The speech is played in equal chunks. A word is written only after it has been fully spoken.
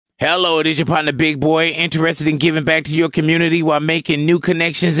Hello, it is your partner, Big Boy, interested in giving back to your community while making new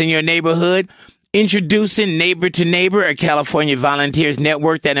connections in your neighborhood. Introducing Neighbor to Neighbor, a California volunteers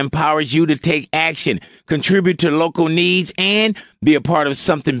network that empowers you to take action, contribute to local needs, and be a part of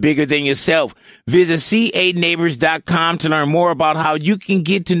something bigger than yourself. Visit ca-neighbors.com to learn more about how you can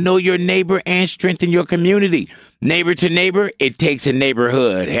get to know your neighbor and strengthen your community. Neighbor to Neighbor, it takes a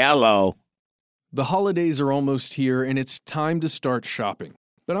neighborhood. Hello. The holidays are almost here, and it's time to start shopping.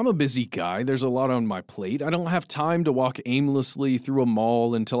 But I'm a busy guy. There's a lot on my plate. I don't have time to walk aimlessly through a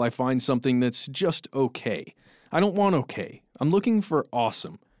mall until I find something that's just okay. I don't want okay. I'm looking for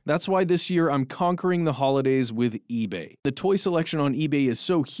awesome. That's why this year I'm conquering the holidays with eBay. The toy selection on eBay is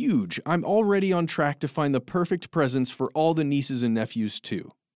so huge, I'm already on track to find the perfect presents for all the nieces and nephews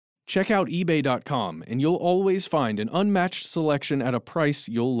too. Check out ebay.com and you'll always find an unmatched selection at a price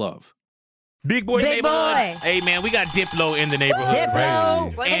you'll love. Big boy Big neighborhood. boy. Hey, man, we got Diplo in the neighborhood.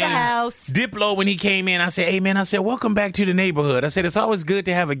 Diplo, we're in the And house. Diplo, when he came in, I said, hey, man, welcome back to the neighborhood. I said, it's always good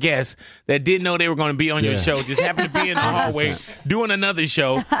to have a guest that didn't know they were going to be on your show, just happened to be in the hallway doing another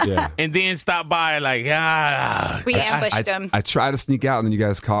show, and then stop by like, We ambushed him. I tried to sneak out, and then you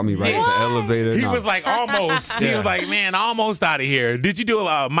guys caught me right at the elevator. He was like, almost. He was like, man, almost out of here. Did you do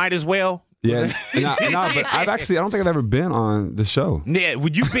Might As Well? Yeah, no, but I don't think I've ever been on the show. Yeah,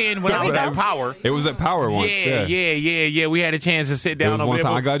 would you been when I was at Power? It was at Power once. Yeah. We had a chance to sit It down was over one there.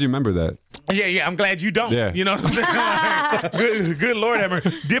 time. I'm glad you remember that. Yeah, I'm glad you don't. Yeah. You know what I'm saying? good Lord, Emmer.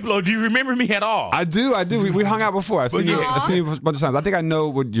 Diplo, do you remember me at all? I do. We hung out before. I've seen you a bunch of times. I think I know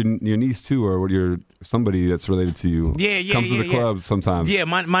what your niece too, or what somebody that's related to you. Comes to the clubs sometimes. Yeah,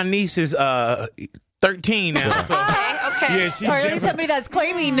 my niece is 13 now. So. Okay. Yeah, she's Or at least somebody that's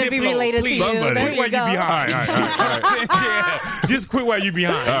claiming to be related to you. Somebody. There Quit while you go. you behind. All right. Yeah, just quit while you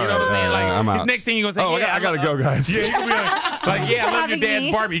behind. You know what I'm saying? Like, I'm out. Next thing you're going to say, I gotta go, guys. Yeah, you can be like, I love your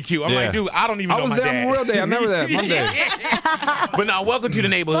dad's barbecue. I'm like, dude, I don't even know I was my there dad. on Memorial Day. I remember that Monday. But now, welcome to the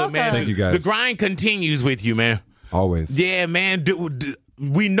neighborhood, man. Thank you, guys. The grind continues with you, man. Always. Yeah, man.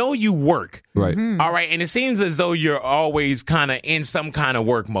 We know you work. Right. All right. And it seems as though you're always kind of in some kind of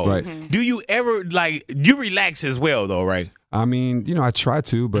work mode. Right. Do you ever, you relax as well, though, right? I mean, I try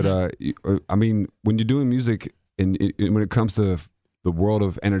to, but I mean, when you're doing music and when it comes to the world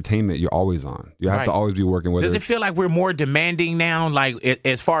of entertainment, you're always on. You have to always be working with it. Does it feel like we're more demanding now, like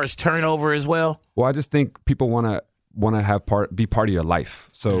as far as turnover as well? Well, I just think people want to have be part of your life.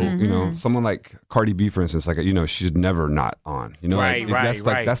 So someone like Cardi B, for instance, like she's never not on. Right.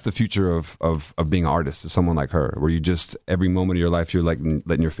 That's the future of being an artist. Is someone like her, where you just every moment of your life you're like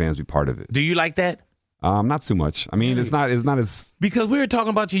letting your fans be part of it. Do you like that? Not too much. I mean, it's not as because we were talking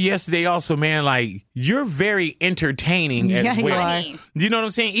about you yesterday, also, man. Like you're very entertaining as well. You know what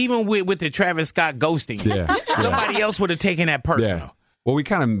I'm saying? Even with the Travis Scott ghosting, somebody else would have taken that personal. Yeah. Well, we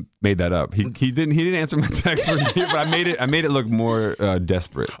kind of made that up. He didn't answer my text for me, but I made it look more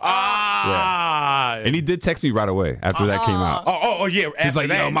desperate. And he did text me right away after that came out. Oh yeah. He's like,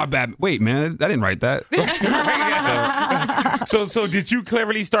 "Yo, my bad. Wait, man, I didn't write that." So did you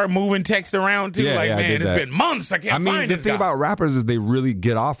cleverly start moving text around too? Yeah, man, it's been months. I can't find this guy. The thing about rappers is they really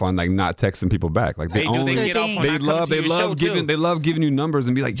get off on like not texting people back. Like they get off on they love giving you numbers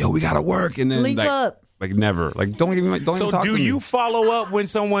and be like, "Yo, we gotta work," and then link up. Like never. Like don't even talk to me. So do you follow up when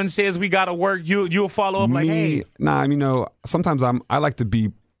someone says we gotta work? You'll follow up like, hey. Nah, sometimes I like to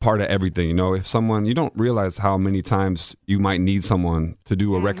be part of everything. If someone, you don't realize how many times you might need someone to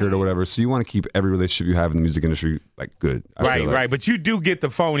do a record or whatever. So you want to keep every relationship you have in the music industry like good. Right. But you do get the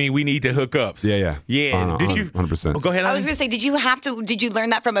phony, we need to hook ups. Yeah. Did you 100%. Go ahead. I was going to say, did you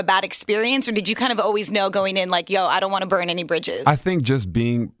learn that from a bad experience, or did you kind of always know going in like, yo, I don't want to burn any bridges? I think just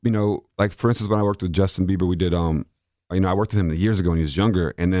being, like for instance, when I worked with Justin Bieber, we did, I worked with him years ago when he was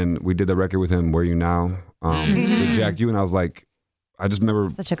younger, and then we did the record with him, Where You Now, with Jack U, and I was like, I just remember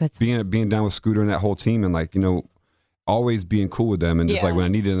Such a good being down with Scooter and that whole team, and like always being cool with them, and just like when I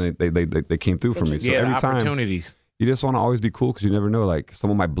needed them, they came through for me. So every time, opportunities. You just want to always be cool because you never know, like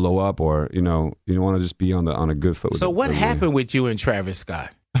someone might blow up, or you want to just be on a good foot. So what happened with you and Travis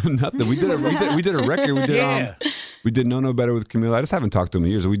Scott? Nothing. We did a record. We did No Better with Camila. I just haven't talked to him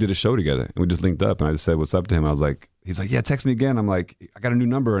in years. We did a show together, and we just linked up, and I just said what's up to him. I was like, he's like, yeah, text me again. I'm like, I got a new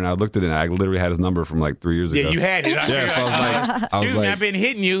number, and I looked at it, and I literally had his number from like 3 years ago. Yeah, you had it. Yeah, so I was like, excuse me, I've been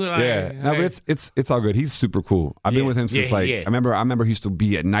hitting you. No, but it's all good. He's super cool. I've been with him since I remember he used to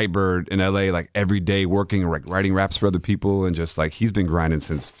be at Nightbird in LA like every day working and writing raps for other people, and just like he's been grinding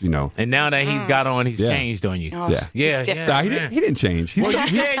since And now that he's got on, he's changed on you. He didn't change. You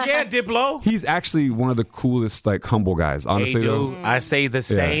said Diplo. He's actually one of the coolest like humble guys. Honestly, I say the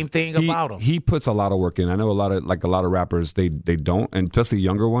same thing about him. He puts a lot of work in. I know a lot lot of rappers they don't, and especially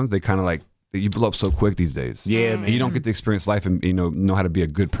younger ones, they kind of like you blow up so quick these days. Yeah, and man. you don't get to experience life and know how to be a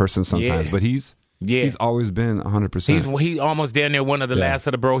good person sometimes. Yeah. But he's always been 100%. He's almost down there, one of the last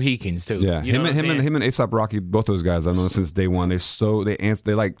of the Brohekins too. Yeah, You know what I'm saying? him and A$AP Rocky, both those guys I've known since day one.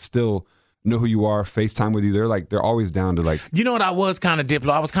 They like still know who you are, FaceTime with you. They're always down to like. You know what? I was kind of Diplo.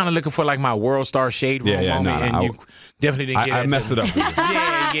 I was kind of looking for like my World Star Shade Room moment, and you definitely didn't get I that. messed it up.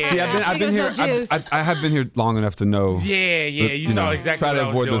 Yeah. See, I've been here. I have been here long enough to know. Yeah. You saw exactly try what to I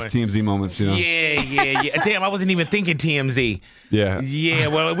was avoid doing. those TMZ moments. You know. Yeah. Damn, I wasn't even thinking TMZ. Yeah. Yeah.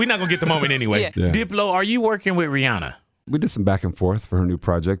 Well, we're not gonna get the moment anyway. Yeah. Diplo, are you working with Rihanna? We did some back and forth for her new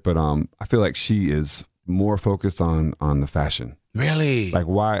project, but I feel like she is more focused on the fashion. Really? Like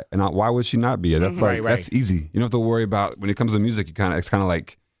why would she not be? That's Right. that's easy. You don't have to worry about when it comes to music. It's kind of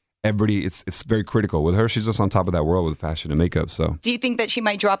like everybody. It's very critical with her. She's just on top of that world with fashion and makeup. So Do you think that she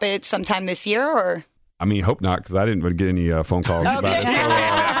might drop it sometime this year, or? I mean, hope not, because I didn't really get any phone calls about it.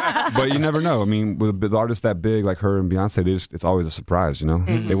 So, but you never know. I mean, with artists that big like her and Beyonce, it's always a surprise. You know,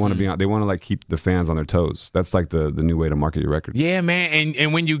 they want to like keep the fans on their toes. That's like the new way to market your record. Yeah, man.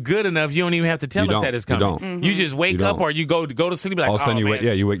 And when you're good enough, you don't even have to tell You us don't. that it's You coming. don't. You just wake You up don't. or you go to sleep like, All of a sudden, oh, man.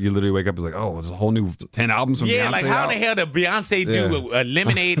 you literally wake up. It's like, oh, there's a whole new 10 albums from Yeah, Beyonce. like how out? the hell did Beyonce do a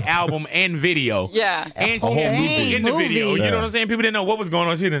Lemonade album and video? Yeah. And she whole had movie. music in the video. You Yeah. know what I'm saying? People didn't know what was going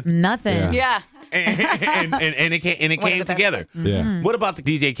on. She didn't. Nothing. Yeah. And it One of came the best. together. Yeah. What about the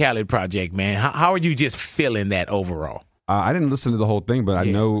DJ Khaled project, man? How are you just feeling that overall? I didn't listen to the whole thing, but I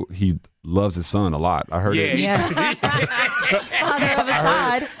know he loves his son a lot. I heard it. Yes. Father of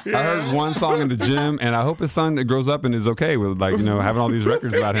Assad. I heard one song in the gym, and I hope his son grows up and is okay with having all these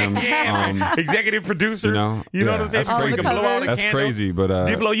records about him. Executive producer. You know what I'm saying? that's Before you crazy. can blow out a That's candle. crazy, but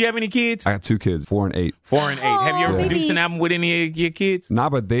Diplo, you have any kids? I got 2 kids, 4 and 8. 4 and 8. Have you ever Aw, produced an babies. album with any of your kids? Nah,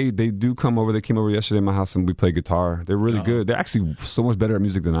 but they do come over. They came over yesterday at my house and we played guitar. They're really good. They're actually so much better at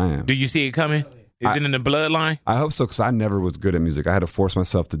music than I am. Do you see it coming? Is it in the bloodline? I hope so, because I never was good at music. I had to force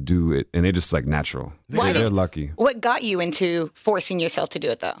myself to do it, and they just like natural. Why They're did- lucky. What got you into forcing yourself to do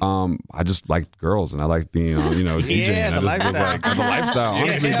it, though? I just liked girls, and I liked being on, DJing. Yeah, I the just was like the lifestyle.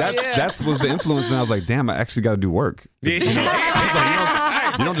 Honestly, that's was the influence. And I was like, damn, I actually got to do work. You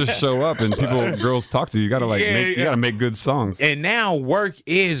don't just show up and girls talk to you. You got to you got to make good songs. And now work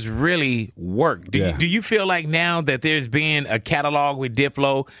is really work. Do you feel like now that there's been a catalog with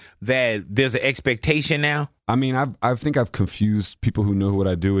Diplo that there's an expectation now? I mean, I think I've confused people who know what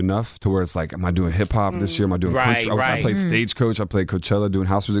I do enough to where it's like, am I doing hip hop this year? Am I doing country? I played Stagecoach. I played Coachella doing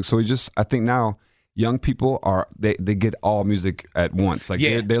house music. So I think now young people they get all music at once. Like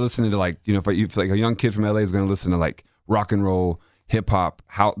they're listening to if a young kid from LA is going to listen to rock and roll, hip hop,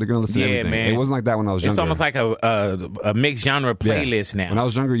 how they're going to listen to everything. Man. It wasn't like that when I was younger. It's almost like a mixed genre playlist now. When I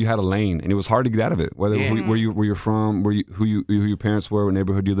was younger, you had a lane, and it was hard to get out of it. Whether where you're from, who your parents were, what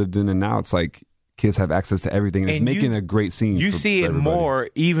neighborhood you lived in, and now it's like kids have access to everything, and it's making a great scene. You see it more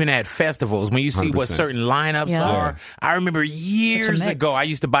even at festivals when you see what 100%. certain lineups are. I remember years ago, I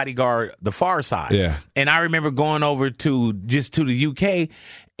used to bodyguard the Far Side, and I remember going over to the UK.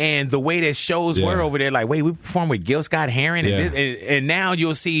 And the way that shows were over there, like, wait, we performed with Gil Scott-Heron, and now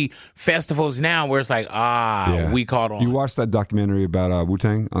you'll see festivals now where it's like, we caught on. You watched that documentary about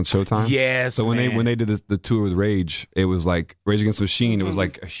Wu-Tang on Showtime? Yes. So when they did the tour with Rage, it was like Rage Against the Machine. It was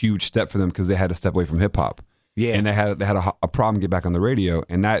like a huge step for them because they had to step away from hip hop. Yeah, and they had a problem get back on the radio,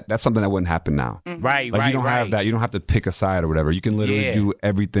 and that's something that wouldn't happen now. Right, you don't have that. You don't have to pick a side or whatever. You can literally do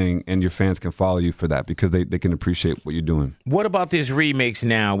everything, and your fans can follow you for that because they can appreciate what you're doing. What about this remix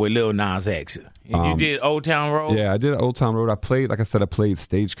now with Lil Nas X? You did Old Town Road? Yeah, I did Old Town Road. I played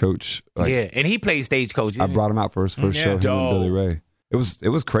Stagecoach. And he played Stagecoach. I brought him out for his first show, him and Billy Ray. It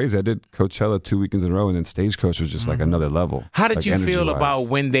was crazy. I did Coachella 2 weekends in a row, and then Stagecoach was just like another level. How did you feel about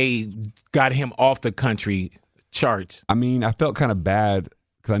when they got him off the country charts? I mean, I felt kind of bad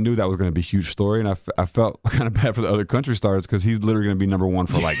because I knew that was going to be a huge story, and I felt kind of bad for the other country stars because he's literally going to be number one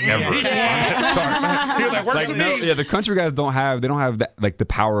for ever on that chart. The country guys don't have that, the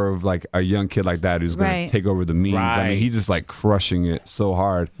power of a young kid like that who's going to take over the memes. I mean, he's just crushing it so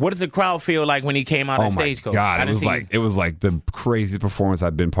hard. What did the crowd feel like when he came out on Stagecoach? God, it was like the craziest performance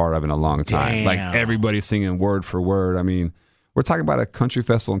I've been part of in a long time. Damn. Everybody singing word for word. I mean, we're talking about a country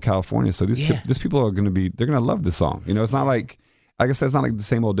festival in California, so these people are going to love this song. It's not like I said, it's not like the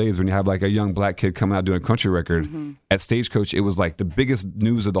same old days when you have a young black kid coming out doing a country record at Stagecoach. It was the biggest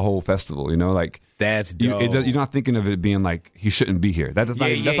news of the whole festival. That's dope. You're not thinking of it being he shouldn't be here. That's not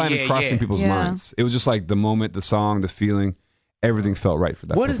even crossing people's minds. It was just the moment, the song, the feeling. Everything felt right for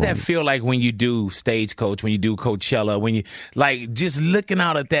that. What does that feel like when you do Stagecoach, when you do Coachella, when you just looking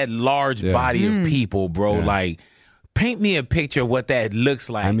out at that large body of people, bro? Paint me a picture of what that looks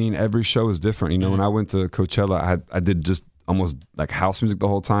like. I mean, every show is different. You know, when I went to Coachella, I did just almost like house music the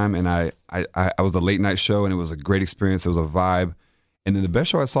whole time, and I was a late night show, and it was a great experience. It was a vibe. And then the best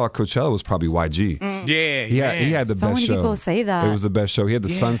show I saw at Coachella was probably YG. Yeah, He had the So best many show. people say that. It was the best show. He had the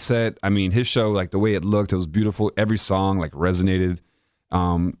sunset. I mean, his show, like the way it looked, it was beautiful. Every song like resonated.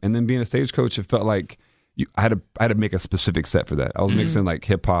 And then being a stagecoach, it felt like I had to make a specific set for that. I was mixing like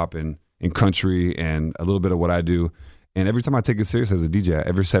hip hop and country and a little bit of what I do. And every time I take it serious as a DJ,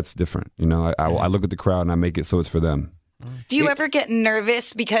 every set's different. You know, I look at the crowd and I make it so it's for them. Do you ever get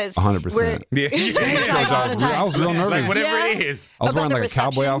nervous because 100%. Yeah. I was real nervous. Like whatever it is. I was About wearing the like a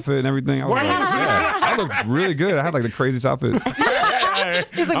cowboy reception? outfit and everything. I was like, I looked really good. I had like the craziest outfit.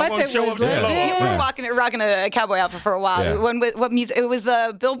 He's like, I'm my gonna fit show was up to the legit. You were rocking a cowboy outfit for a while. Yeah. What music? It was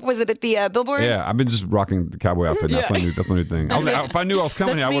the was it at the Billboard? Yeah, I've been just rocking the cowboy outfit. That's my new thing. If I knew I was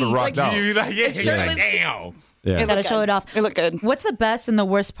coming here, I would have rocked out. You like, yeah, It's you're like, shirtless. damn. Yeah. Gotta looked show good. it off. It looked good. What's the best and the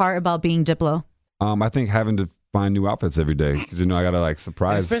worst part about being Diplo? I think having to find new outfits every day because you know I gotta like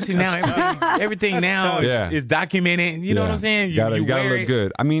surprise. Especially now, everything now is documented. You know what I'm saying? You gotta wear look it.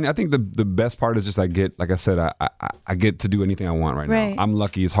 good. I mean, I think the best part is just I get, like I said, I get to do anything I want right Right. now. I'm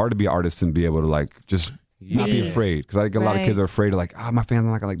lucky. It's hard to be an artist and be able to like just not be afraid because I think a lot of Right. kids are afraid of like, my fans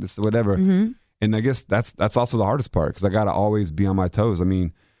are not gonna like this or whatever. And I guess that's also the hardest part because I gotta always be on my toes. I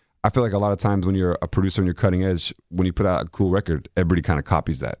mean, I feel like a lot of times when you're a producer and you're cutting edge, when you put out a cool record, everybody kind of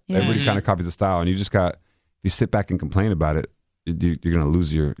copies that. Yeah. Everybody kind of copies the style, and you just got. If you sit back and complain about it, you're going to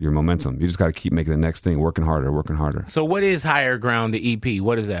lose your momentum. You just got to keep making the next thing, working harder. So what is Higher Ground, the EP?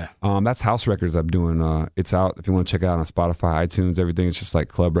 What is that? That's house records I'm doing. It's out if you want to check it out on Spotify, iTunes, everything. It's just like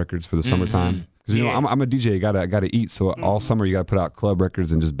club records for the summertime. Because you know I'm a DJ. You gotta eat. So all summer you gotta put out club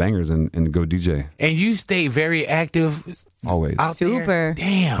records and just bangers and go DJ. And you stay very active. Always. Out there. Super.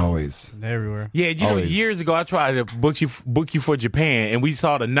 Damn. Always. Everywhere. Yeah, you know, Always. years ago I tried to book you for Japan, and we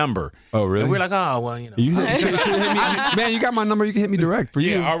saw the number. Oh, really? And we're like, oh well, you know. You should hit me. Man, you got my number. You can hit me direct for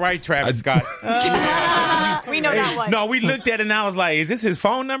you. Yeah, all right, Travis Scott. We know that one. No, we looked at it and I was like, is this his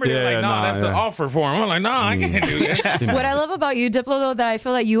phone number? They're Yeah, like, no, nah, that's the yeah. offer for him. I'm like, no, I can't do that. What I love about you, Diplo, though, that I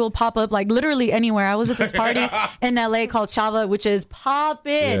feel like you will pop up like literally anywhere. I was at this party in LA called Chava, which is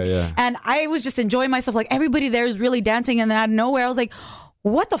poppin'. Yeah. And I was just enjoying myself. Like everybody there is really dancing. And then out of nowhere, I was like,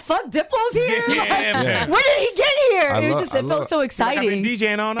 what the fuck? Diplo's here? Yeah, Like, man. Where did he get here? I It love- just I it felt love- so exciting. I've been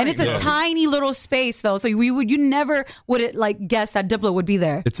DJing all night. And it's a Yeah. tiny little space though. So you never would it like guess that Diplo would be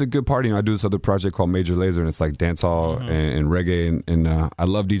there. It's a good party. You know, I do this other project called Major Lazer, and it's like dancehall and reggae, and I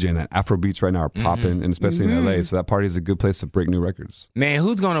love DJing that. Afro beats right now are popping, and especially in LA. So that party is a good place to break new records. Man,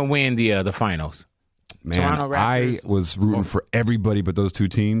 who's gonna win the finals? Man, Toronto I Raptors. was rooting for everybody but those two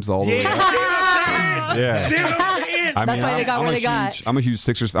teams all the way up. Yeah. I That's why they got where they got. I'm a huge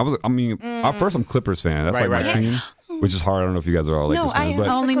Sixers fan. First I'm Clippers fan. That's Right, like my right. team, which is hard. I don't know if you guys are all No, Lakers I fans, am. but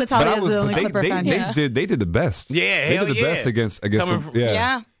Only but Natalia I is was. the only They, Clipper they, fan. they did the best. Yeah, they hell did the best yeah. against Coming from-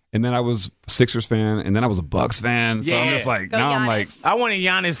 Yeah. And then I was Sixers fan, and then I was a Bucks fan. So I'm Yeah. just like, Go now I'm Giannis. like, I wanted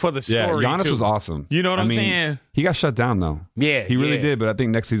Giannis for the yeah, story. Giannis too. was awesome. You know what I I'm mean, saying? He got shut down though. Yeah, he really yeah. did. But I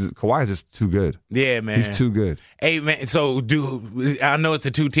think next season Kawhi is just too good. Yeah, man. He's too good. Hey, man. So, I know it's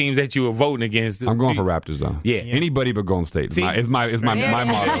the two teams that you were voting against. I'm going for Raptors though. Yeah. Anybody but Golden State. See? It's my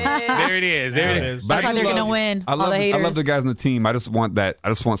motto. There it is. There it is. But That's I why do they're love- gonna win. I all love, the I haters. love the guys on the team. I just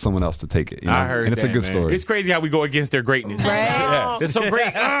want someone else to take it. You know? I heard and it's that, a good man. story. It's crazy how we go against their greatness. Right? Yeah. They're so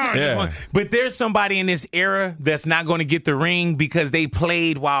great. Yeah. But there's somebody in this era that's not going to get the ring because they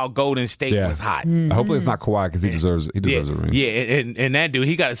played while Golden State Yeah. was hot. Hopefully it's not Kawhi because he deserves a ring. Yeah, and that dude,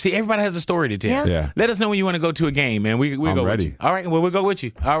 he got to see. Everybody has a story to tell. Yeah. Yeah. Let us know when you want to go to a game, man. We I'm go ready. with you. All right, well, we'll go with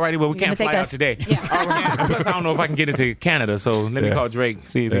you. All righty, well, we can't gonna fly take out us? today. All right. Plus, I don't know if I can get into Canada, so let me Yeah. call Drake,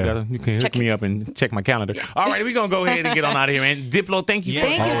 see if Yeah. you can hook me up and check my calendar. All right, we're going to go ahead and get on out of here, man. Diplo, thank you.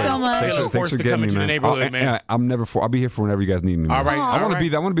 Thank you so much. Thanks Look for forward to getting coming me, to the man. neighborhood, man. I'll be here for whenever you guys need me. Man. All right, I want to be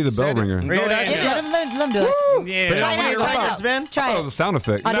that. I want to be the bell Said it. ringer. Go ahead. Yeah. Let him do it. Yeah. Try it out, try it out. man. Try Oh, it. the sound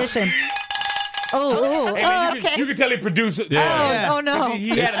effect. Audition. Oh, Hey, man, okay. you can tell he produced it. oh no. He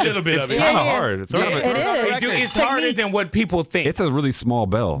had a little bit It's of it. kind of Yeah. hard. It's kind of It is. Hey, dude, it's harder Technique. than what people think. It's a really small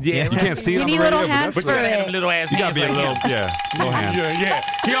bell. Yeah. You can't see it You on need the radio, little but hands that's but you for gotta have it. them little ass You gotta hands be a like little, him. little hands. Yeah.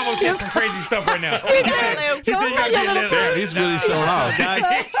 He almost did some crazy stuff right now. We got it, Lou. He said you gotta be a little. Yeah, he's really showing off.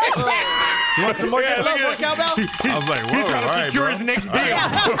 You want some more cowbell? I was like, He's whoa, trying to all right, secure bro. his next deal.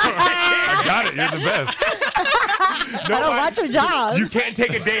 I got it. You're the best. I don't watch your job. You can't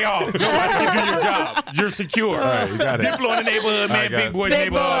take a day off. Nobody can do your job. You're secure. All right, you got it. Diplo in the neighborhood, man. All right, Big guys. boys Big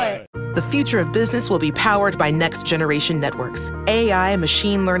neighborhood. boy. The future of business will be powered by next-generation networks. AI,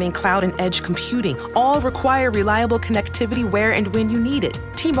 machine learning, cloud, and edge computing all require reliable connectivity where and when you need it.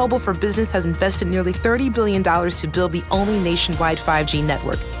 T-Mobile for Business has invested nearly $30 billion to build the only nationwide 5G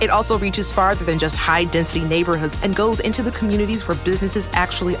network. It also reaches farther than just high-density neighborhoods and goes into the communities where businesses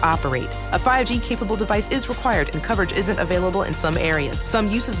actually operate. A 5G-capable device is required and coverage isn't available in some areas. Some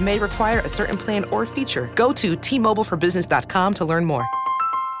uses may require a certain plan or feature. Go to T-MobileForBusiness.com to learn more.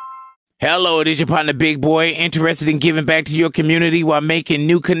 Hello, it is your partner, Big Boy, interested in giving back to your community while making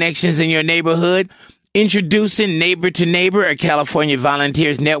new connections in your neighborhood. Introducing Neighbor to Neighbor, a California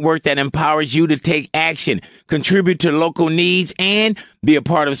volunteers network that empowers you to take action, contribute to local needs, and be a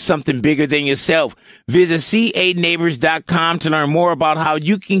part of something bigger than yourself. Visit CANeighbors.com to learn more about how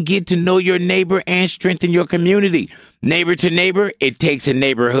you can get to know your neighbor and strengthen your community. Neighbor to Neighbor, it takes a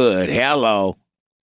neighborhood. Hello.